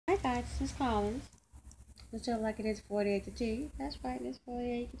It's Miss Collins. Let's tell like it is 48 to T. That's right, it's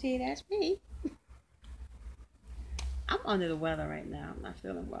 48 to T. That's me. I'm under the weather right now. I'm not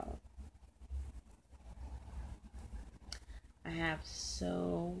feeling well. I have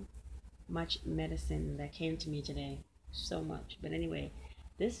so much medicine that came to me today. So much. But anyway,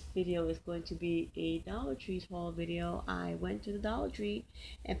 this video is going to be a Dollar Tree haul video. I went to the Dollar Tree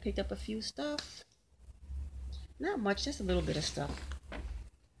and picked up a few stuff. Not much, just a little bit of stuff.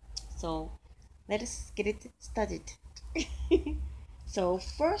 So let us get it started. So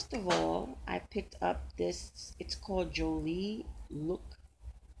first of all, I picked up this, it's called Jolie Look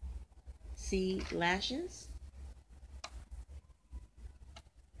See Lashes.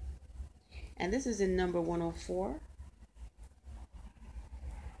 And this is in number 104.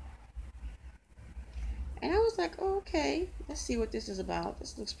 And I was like, oh, okay, let's see what this is about.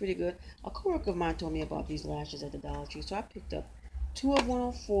 This looks pretty good. A coworker of mine told me about these lashes at the Dollar Tree. So I picked up 2 of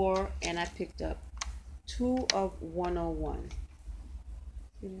 104 and I picked up 2 of 101.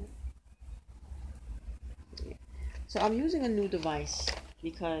 Yeah. So I'm using a new device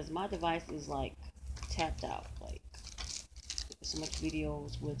because my device is like tapped out. Like so much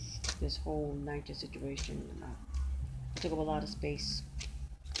videos with this whole Niger situation. It took up a lot of space.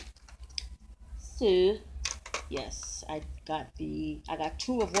 So yes, I got 2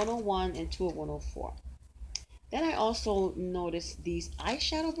 of 101 and 2 of 104. Then I also noticed these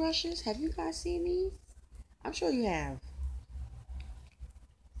eyeshadow brushes. Have you guys seen these? I'm sure you have.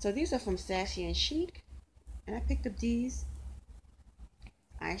 So these are from Sassy and Chic. And I picked up these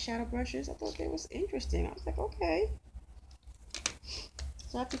eyeshadow brushes. I thought they was interesting. I was like, okay.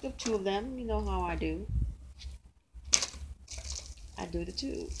 So I picked up 2 of them. You know how I do. I do the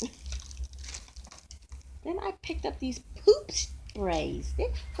 2. Then I picked up these poop sprays.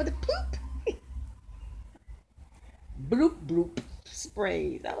 They're for the poop. Bloop bloop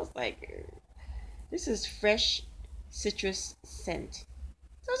sprays. I was like, this is fresh citrus scent.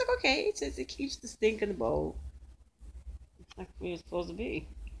 So I was like, okay, it says it keeps the stink in the bowl. Like it's supposed to be.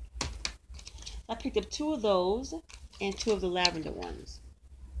 I picked up 2 of those and 2 of the lavender ones.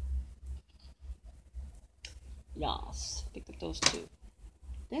 Yes, picked up those 2.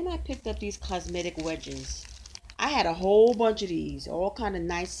 Then I picked up these cosmetic wedges. I had a whole bunch of these, all kind of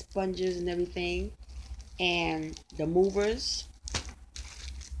nice sponges and everything. And the movers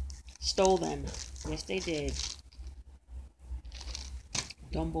stole them. Yes, they did.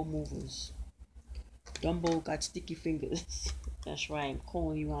 Dumbo movers. Dumbo got sticky fingers. That's right, I'm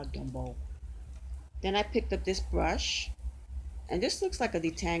calling you out, Dumbo. Then I picked up this brush. And this looks like a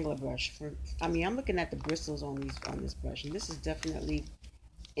detangler brush. I'm looking at the bristles on this brush. And this is definitely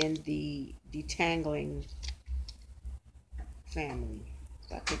in the detangling family.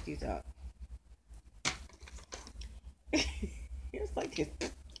 So I picked these up. It's like this.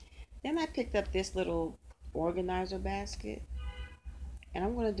 Then I picked up this little organizer basket. And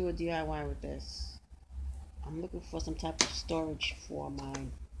I'm going to do a DIY with this. I'm looking for some type of storage for my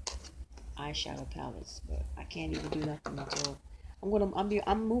eyeshadow palettes. But I can't even do nothing until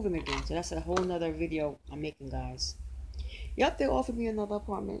I'm moving again. So that's a whole nother video I'm making, guys. Yep, they offered me another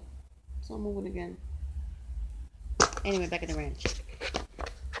apartment. So I'm moving again. Anyway, back at the ranch.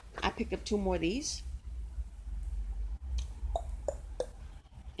 I picked up 2 more of these.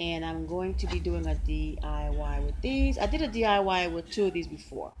 And I'm going to be doing a DIY with these. I did a DIY with 2 of these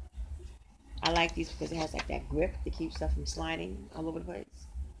before. I like these because it has like that grip to keep stuff from sliding all over the place.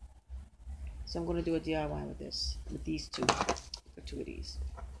 So I'm going to do a DIY with these 2. For 2 of these.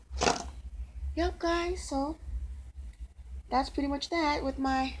 Yep, guys. So that's pretty much that with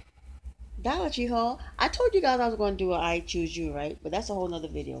my Dollar Tree haul. I told you guys I was going to do an I Choose You, right? But that's a whole nother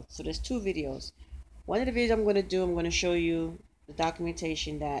video. So there's 2 videos. One of the videos I'm going to show you the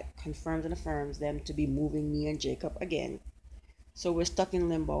documentation that confirms and affirms them to be moving me and Jacob again. So we're stuck in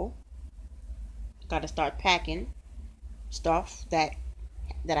limbo. Got to start packing stuff that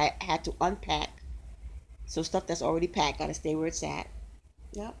I had to unpack. So stuff that's already packed got to stay where it's at.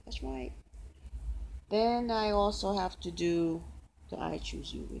 Yep, that's right. Then I also have to do the I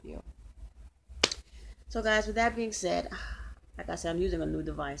Choose You video. So guys, with that being said, like I said, I'm using a new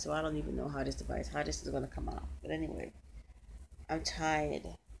device, so I don't even know how this is going to come out. But anyway, I'm tired.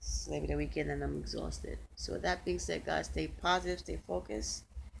 It's Labor Day weekend and I'm exhausted. So with that being said, guys, stay positive, stay focused,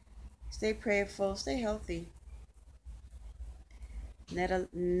 stay prayerful, stay healthy.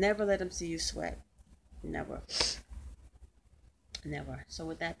 Never let them see you sweat. Never. Never. So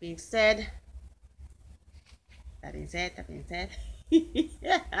with that being said,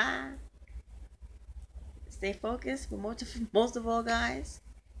 stay focused, but most of all, guys,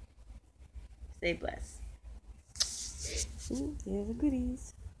 stay blessed. Here's the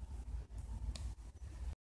goodies.